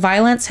 that the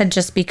violence had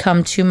just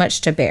become too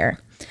much to bear.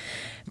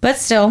 But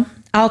still,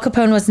 Al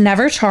Capone was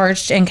never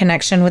charged in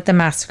connection with the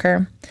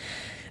massacre.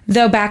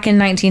 Though back in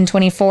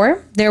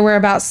 1924, there were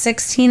about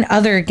 16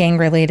 other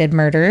gang-related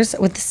murders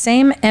with the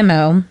same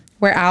MO,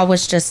 where Al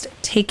was just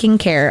taking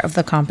care of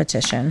the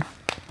competition.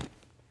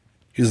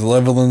 He's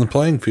leveling the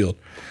playing field.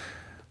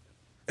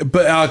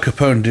 But Al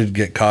Capone did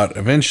get caught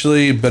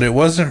eventually, but it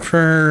wasn't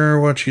for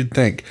what you'd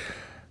think.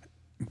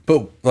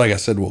 But like I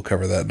said, we'll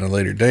cover that in a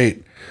later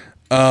date.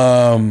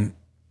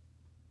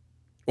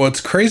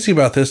 What's crazy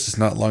about this is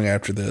not long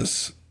after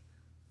this,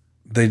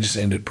 they just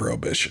ended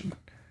Prohibition.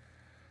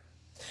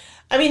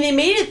 I mean, they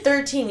made it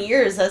 13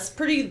 years. That's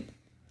pretty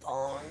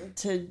long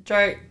to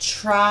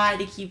try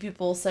to keep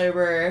people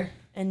sober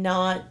and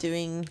not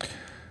doing...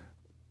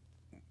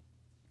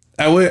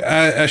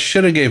 I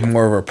should have gave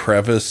more of a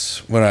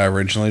preface when I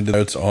originally did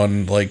notes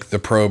on like the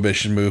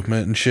Prohibition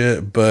movement and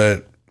shit,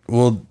 but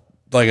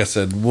like I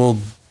said, we'll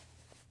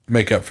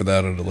make up for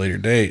that at a later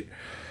date.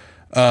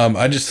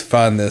 I just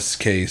find this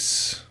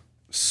case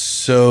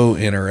so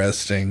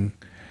interesting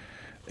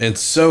and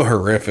so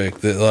horrific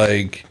that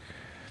like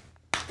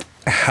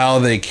how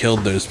they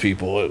killed those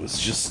people, it was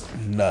just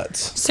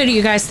nuts. So do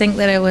you guys think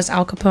that it was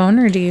Al Capone,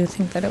 or do you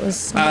think that it was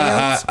somebody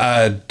else?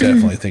 I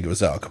definitely think it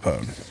was Al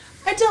Capone.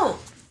 I don't.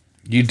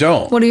 You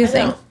don't? What do you I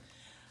think?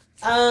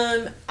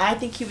 don't. I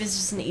think he was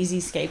just an easy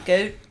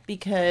scapegoat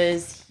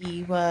because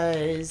he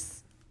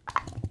was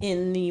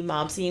in the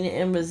mob scene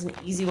and was an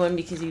easy one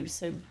because he was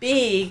so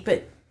big.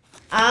 But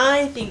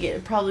I think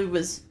it probably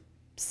was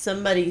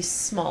somebody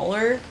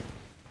smaller.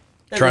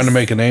 Trying to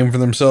make a name for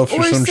themselves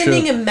or some shit? Or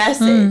sending a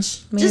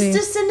message. Maybe. Just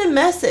to send a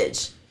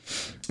message.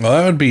 Well,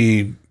 that would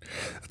be...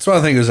 That's why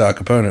I think it was Al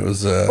Capone. It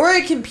was... Or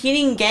a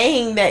competing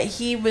gang that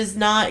he was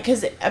not...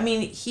 Because, I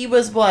mean, he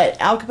was what?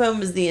 Al Capone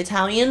was the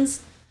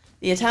Italians.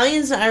 The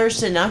Italians and Irish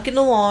did not get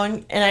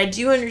along. And I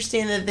do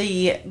understand that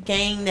the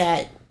gang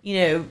that, you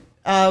know...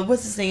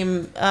 what's his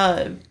name?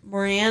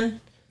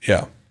 Moran?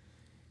 Yeah.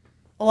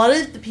 A lot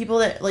of the people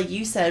that, like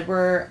you said,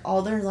 were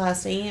all their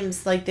last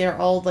names, like, they're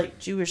all, like,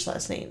 Jewish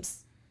last names.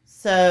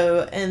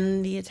 So,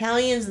 and the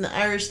Italians and the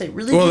Irish, they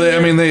really... Well,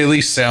 they at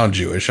least sound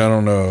Jewish. I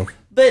don't know.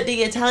 But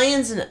the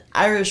Italians and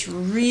Irish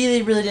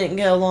really, really didn't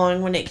get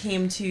along when it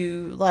came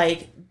to,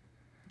 like,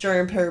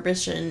 during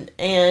Prohibition.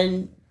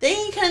 And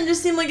they kind of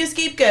just seemed like a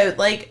scapegoat.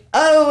 Like,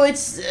 oh,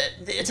 it's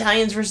the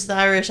Italians versus the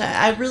Irish.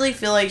 I really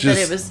feel like that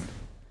it was...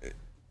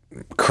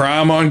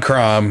 Crime on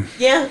crime.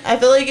 Yeah, I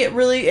feel like it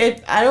really...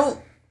 I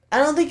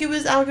don't think it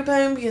was Al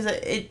Capone because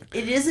it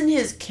isn't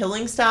his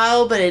killing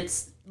style, but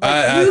it's...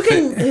 Like,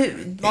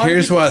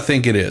 here's what I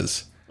think it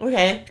is.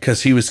 Okay.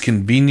 Because he was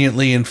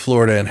conveniently in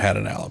Florida and had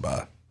an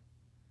alibi.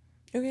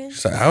 Okay.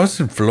 She's like, I was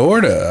in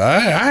Florida. I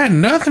had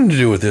nothing to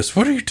do with this.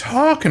 What are you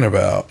talking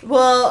about?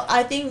 Well,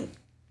 I think...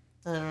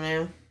 I don't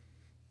know.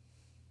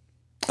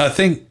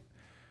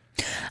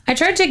 I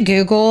tried to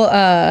Google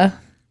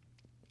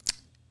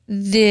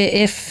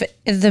if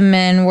the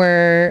men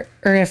were,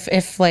 or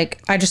if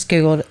like I just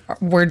Googled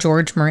were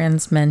George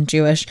Moran's men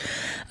Jewish,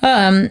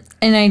 and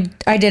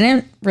I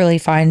didn't really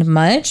find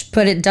much,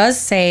 but it does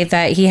say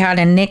that he had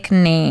a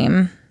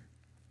nickname.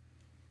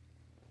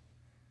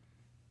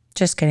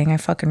 Just kidding, I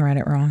fucking read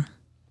it wrong.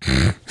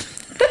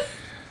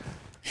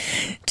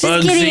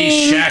 Bugsy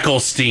kidding.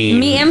 Shacklestein.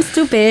 Me, I'm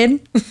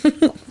stupid.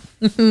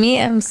 Me,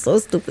 I'm so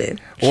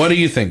stupid. What do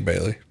you think,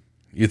 Bailey?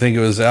 You think it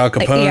was Al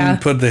Capone Yeah.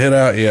 put the hit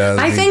out? Yeah.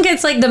 I think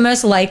it's like the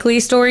most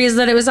likely story is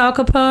that it was Al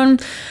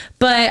Capone,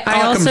 but I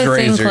Occam's also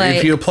razor. think like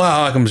If you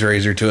apply Occam's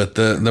razor to it,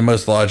 the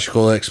most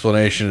logical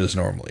explanation is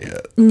normally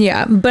it.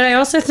 yeah, but I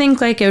also think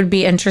like it would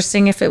be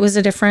interesting if it was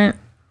a different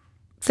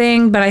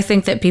thing, but I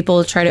think that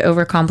people try to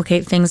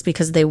overcomplicate things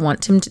because they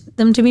want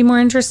them to be more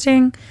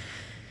interesting.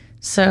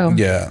 So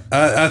Yeah,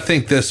 I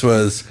think this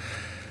was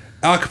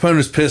Al Capone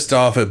was pissed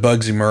off at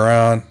Bugsy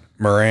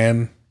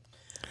Moran.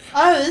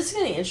 Oh, this is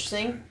getting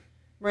interesting.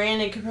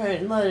 Moran and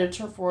Capone led a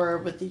turf war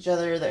with each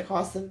other that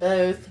cost them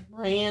both.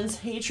 Moran's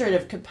hatred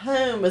of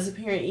Capone was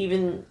apparent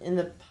even in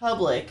the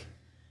public.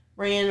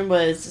 Moran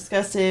was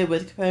disgusted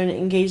with Capone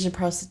engaged in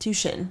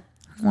prostitution.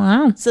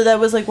 wow. So that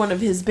was like one of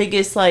his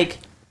biggest like...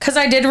 Because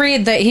I did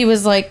read that he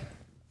was like,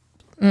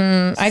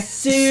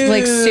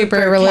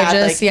 super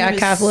religious. Catholic. Yeah, He was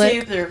Catholic.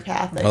 Super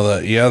Catholic.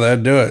 Well, yeah,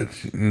 that'd do it.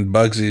 And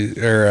Bugsy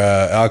or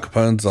Al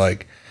Capone's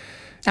like,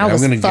 Al I'm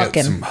was gonna fucking.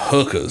 get some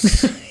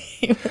hookers.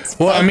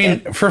 Well, I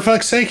mean, for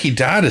fuck's sake, he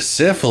died of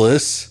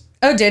syphilis.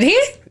 Oh, did he?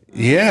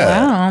 Yeah.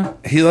 Wow.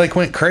 He like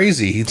went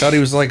crazy. He thought he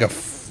was like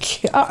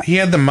God. he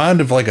had the mind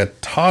of like a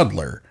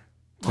toddler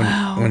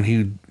when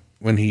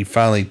he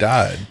finally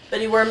died.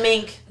 But he wore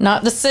mink.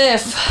 Not the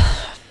Sif.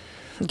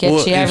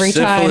 Gets you every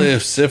time.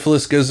 If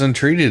syphilis goes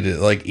untreated, it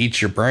like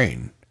eats your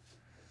brain,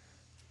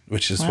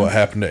 which is what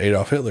happened to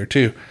Adolf Hitler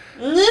too.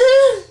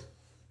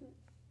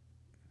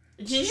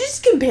 Did you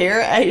just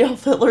compare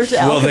Adolf Hitler to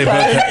Al Well,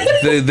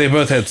 Capone? they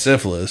both had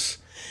syphilis.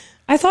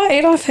 I thought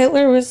Adolf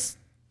Hitler was.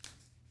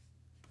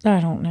 I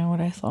don't know what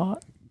I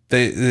thought. I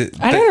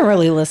didn't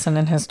really listen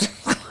in history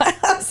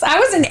class. I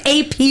was in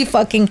AP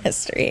fucking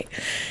history,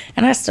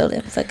 and I still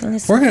didn't fucking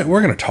listen.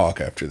 We're gonna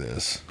talk after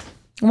this.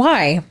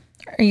 Why?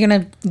 Are you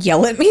gonna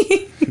yell at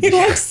me? You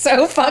look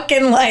so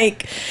fucking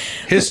like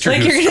History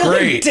like was you're gonna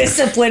great. like,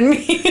 discipline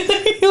me.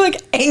 You look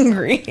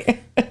angry.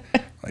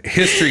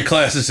 history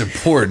class is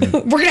important.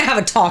 We're going to have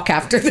a talk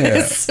after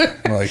this. Yeah.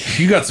 Like,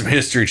 you got some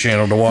History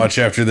Channel to watch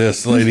after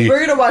this, lady.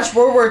 We're gonna watch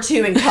World War II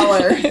in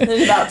color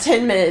in about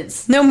 10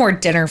 minutes. No more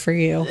dinner for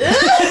you.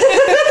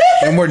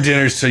 No more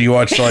dinners till you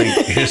watch, like,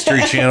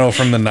 History Channel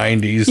from the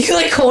 90s. You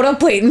like hold a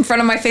plate in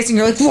front of my face and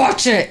you're like,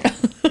 watch it.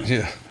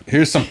 Yeah.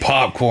 Here's some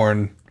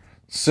popcorn.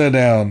 Sit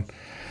down.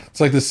 It's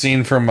like the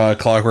scene from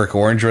Clockwork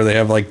Orange where they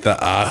have, like, the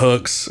eye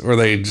hooks where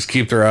they just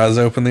keep their eyes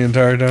open the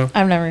entire time.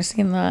 I've never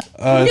seen that.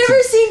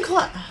 Never seen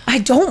I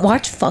don't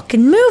watch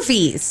fucking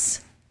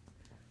movies.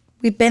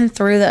 We've been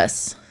through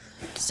this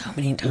so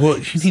many times. Well,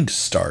 you need to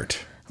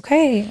start.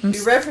 Okay. We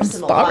reference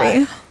them a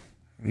lot.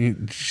 You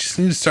just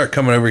need to start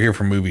coming over here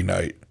for movie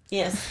night.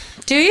 Yes.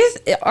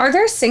 Are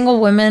there single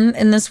women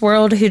in this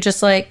world who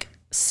just like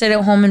sit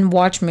at home and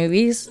watch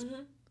movies?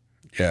 Mm-hmm.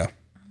 Yeah.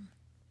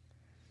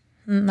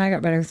 I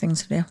got better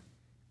things to do.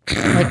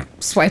 Like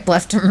swipe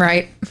left and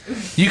right.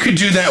 You could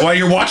do that while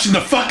you're watching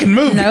the fucking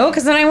movie. No,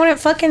 because then I wouldn't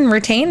fucking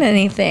retain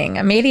anything.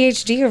 I'm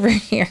ADHD over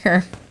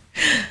here.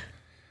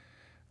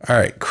 All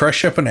right,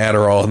 crush up an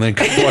Adderall and then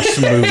come watch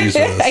some movies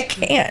with us. I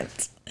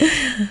can't.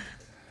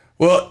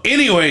 Well,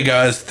 anyway,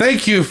 guys,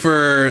 thank you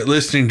for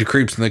listening to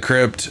Creeps in the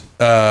Crypt.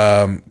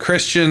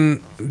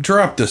 Christian,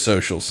 drop the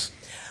socials.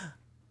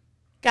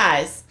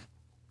 Guys,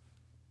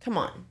 come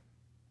on.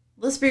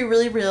 Let's be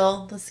really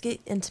real. Let's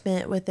get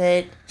intimate with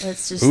it.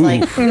 Let's just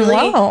like really.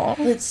 Wow.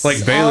 Let's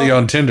Like Bailey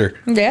on Tinder.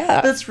 Yeah.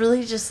 Let's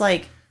really just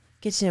like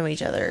get to know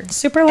each other.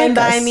 Super like And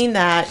by us. I mean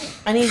that,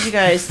 I need you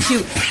guys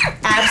to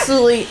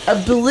absolutely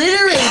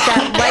obliterate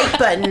that like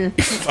button.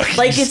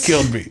 Like Just it's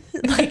killed me.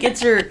 like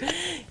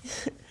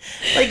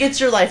it's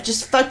your life.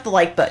 Just fuck the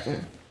like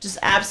button. Just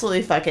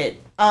absolutely fuck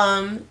it.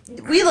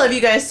 We love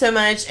you guys so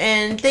much,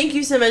 and thank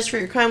you so much for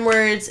your kind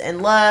words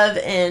and love,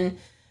 and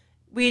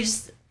we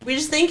just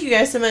thank you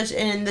guys so much,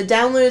 and the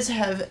downloads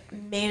have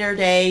made our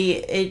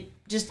day. It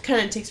just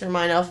kind of takes our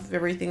mind off of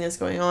everything that's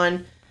going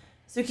on.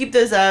 So keep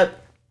those up.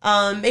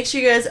 Make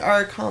sure you guys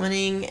are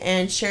commenting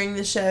and sharing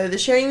the show.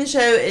 Sharing the show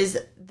is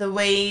the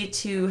way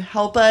to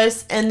help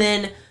us, and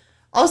then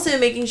also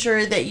making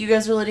sure that you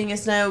guys are letting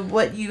us know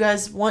what you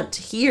guys want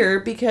to hear,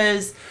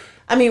 because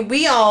I mean,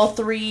 we all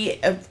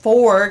 3 of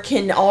 4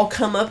 can all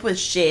come up with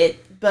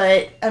shit,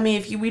 but I mean,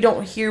 if we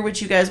don't hear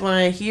what you guys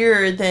want to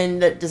hear, then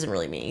that doesn't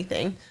really mean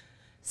anything.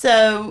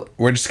 So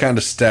We're just kind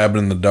of stabbing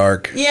in the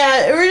dark.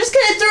 yeah, we're just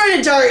kind of throwing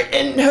a dart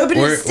and hoping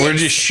it sticks. We're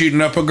just shooting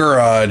up a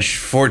garage,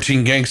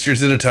 14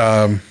 gangsters at a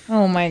time.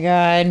 Oh my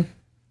god.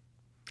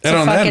 And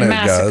on that fucking note,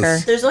 massacre.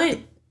 guys, There's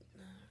only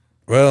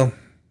well,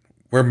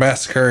 we're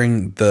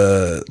massacring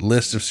the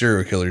list of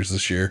serial killers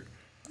this year.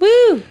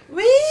 Woo.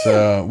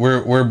 So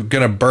we're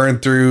gonna burn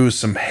through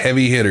some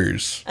heavy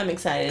hitters I'm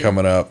excited.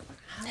 coming up.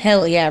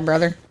 Hell yeah,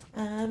 brother.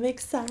 I'm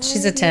excited.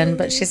 She's a 10,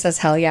 but she says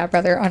hell yeah,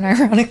 brother,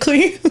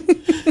 unironically.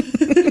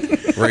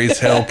 Raise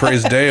hell,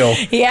 praise Dale.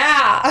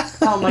 Yeah.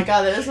 Oh my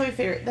god, that was my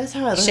favorite. That's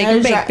how I Shake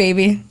and bake,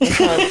 baby.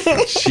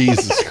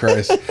 Jesus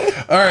Christ.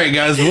 All right,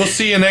 guys, we'll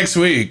see you next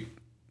week.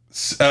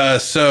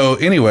 So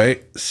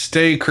anyway,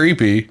 stay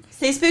creepy.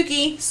 Stay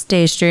spooky.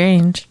 Stay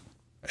strange.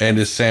 And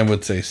as Sam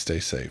would say, stay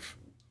safe.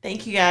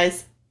 Thank you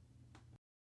guys.